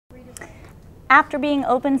After being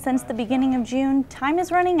open since the beginning of June, time is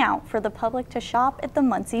running out for the public to shop at the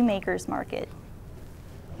Muncie Makers Market.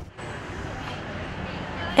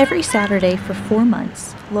 Every Saturday for 4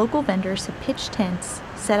 months, local vendors have pitched tents,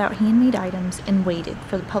 set out handmade items, and waited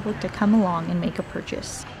for the public to come along and make a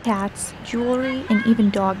purchase. Hats, jewelry, and even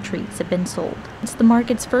dog treats have been sold. It's the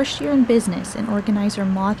market's first year in business, and organizer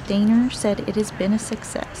Moth Daner said it has been a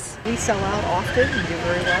success. We sell out often and do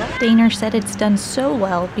very well. Daner said it's done so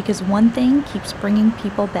well because one thing keeps bringing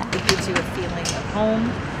people back. It gives you a feeling of home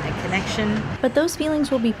and connection. But those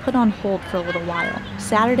feelings will be put on hold for a little while.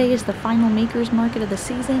 Saturday is the final Makers Market of the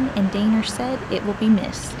season, and Daner said it will be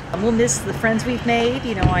missed. We'll miss the friends we've made.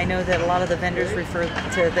 You know, I know that a lot of the vendors refer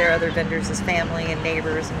to their other vendors as family and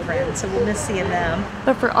neighbors and friends, so we'll miss seeing them.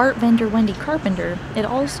 But for art vendor Wendy Carpenter, it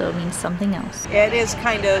also means something else. It is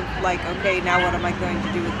kind of like, okay, now what am I going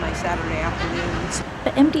to do with my Saturday afternoons?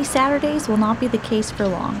 But empty Saturdays will not be the case for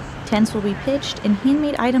long. Tents will be pitched and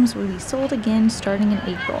handmade items will be sold again starting in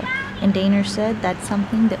April. And Daner said that's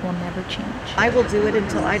something that will never change. I will do it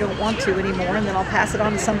until I don't want to anymore, and then I'll pass it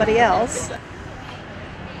on to somebody else.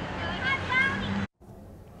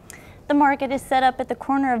 The market is set up at the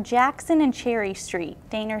corner of Jackson and Cherry Street.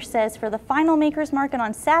 Daner says for the final Makers Market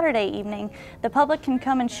on Saturday evening, the public can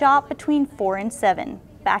come and shop between 4 and 7.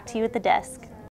 Back to you at the desk.